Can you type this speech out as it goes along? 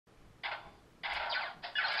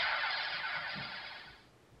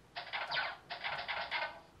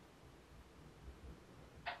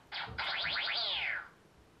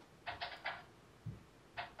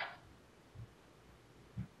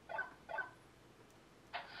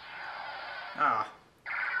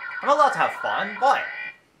I'm allowed to have fun. Why?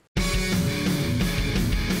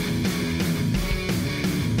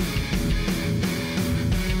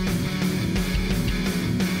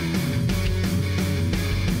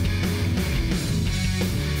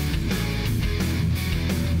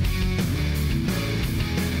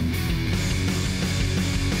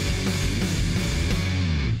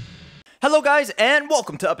 Hello guys, and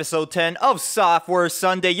welcome to episode 10 of Software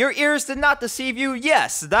Sunday. Your ears did not deceive you.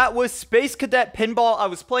 Yes, that was Space Cadet Pinball. I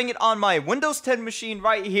was playing it on my Windows 10 machine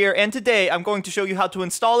right here, and today I'm going to show you how to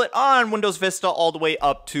install it on Windows Vista all the way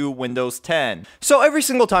up to Windows 10. So every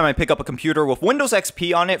single time I pick up a computer with Windows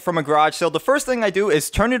XP on it from a garage sale, the first thing I do is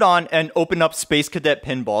turn it on and open up Space Cadet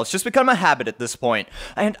Pinball. It's just become a habit at this point.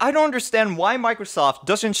 And I don't understand why Microsoft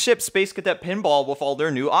doesn't ship Space Cadet Pinball with all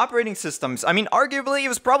their new operating systems. I mean, arguably, it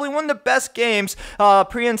was probably one of the best games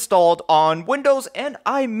pre-installed on Windows, and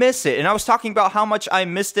I miss it. And I was talking about how much I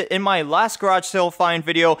missed it in my last garage sale find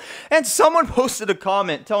video, and someone posted a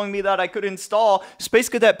comment telling me that I could install Space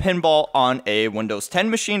Cadet Pinball on a Windows 10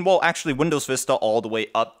 machine. Well, actually Windows Vista all the way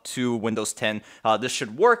up to Windows 10 this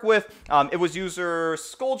should work with. It was user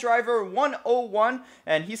Skulldriver101,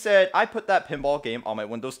 and he said, I put that pinball game on my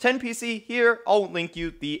Windows 10 PC. Here, I'll link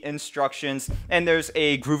you the instructions, and there's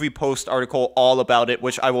a Groovy Post article all about it,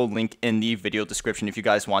 which I will link in the video description if you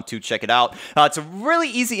guys want to check it out. It's a really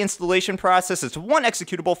easy installation process. It's one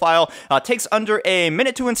executable file. Takes under a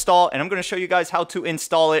minute to install, and I'm going to show you guys how to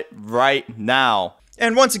install it right now.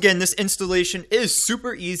 And once again, this installation is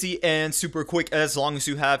super easy and super quick as long as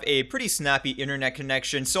you have a pretty snappy internet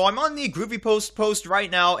connection. So I'm on the Groovy post right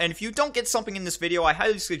now, and if you don't get something in this video, I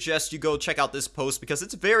highly suggest you go check out this post because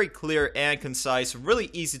it's very clear and concise, really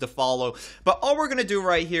easy to follow. But all we're going to do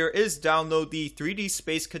right here is download the 3D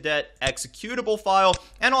Space Cadet executable file,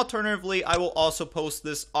 and alternatively, I will also post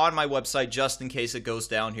this on my website just in case it goes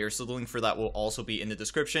down here. So the link for that will also be in the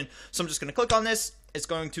description. So I'm just going to click on this. It's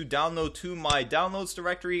going to download to my downloads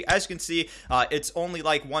directory. As you can see, it's only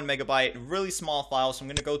like 1 megabyte, really small file. So I'm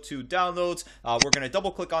going to go to downloads. We're going to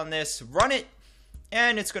double click on this, run it,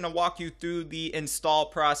 and it's going to walk you through the install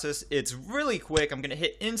process. It's really quick. I'm going to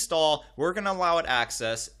hit install. We're going to allow it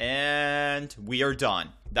access, and we are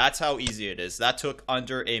done. That's how easy it is. That took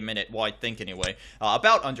under a minute. Well, I think anyway.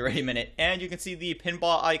 About under a minute. And you can see the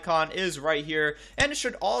pinball icon is right here. And it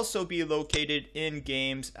should also be located in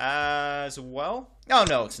games as well. Oh,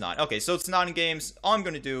 no, it's not. Okay, so it's not in games. All I'm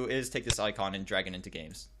going to do is take this icon and drag it into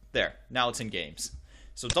games. There. Now it's in games.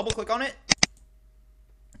 So double click on it.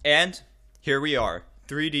 And here we are.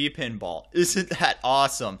 3D pinball. Isn't that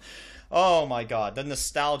awesome? Oh my god. The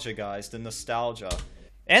nostalgia, guys. The nostalgia.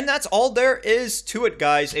 And that's all there is to it,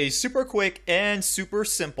 guys. A super quick and super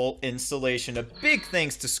simple installation. A big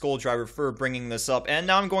thanks to Skulldriver for bringing this up. And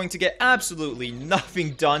now I'm going to get absolutely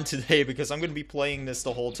nothing done today because I'm going to be playing this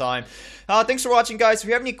the whole time. Thanks for watching, guys. If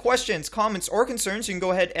you have any questions, comments, or concerns, you can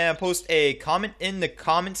go ahead and post a comment in the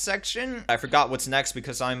comment section. I forgot what's next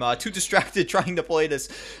because I'm too distracted trying to play this.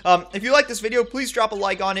 If you like this video, please drop a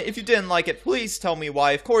like on it. If you didn't like it, please tell me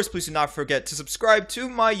why. Of course, please do not forget to subscribe to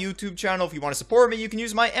my YouTube channel. If you want to support me, you can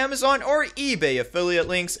use my Amazon or eBay affiliate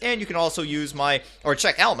links, and you can also use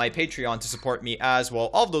check out my Patreon to support me as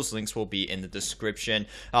well. All of those links will be in the description.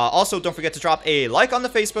 Also, don't forget to drop a like on the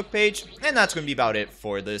Facebook page, and that's going to be about it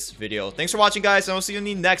for this video. Thanks for watching, guys, and I'll see you in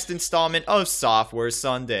the next installment of Software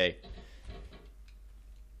Sunday.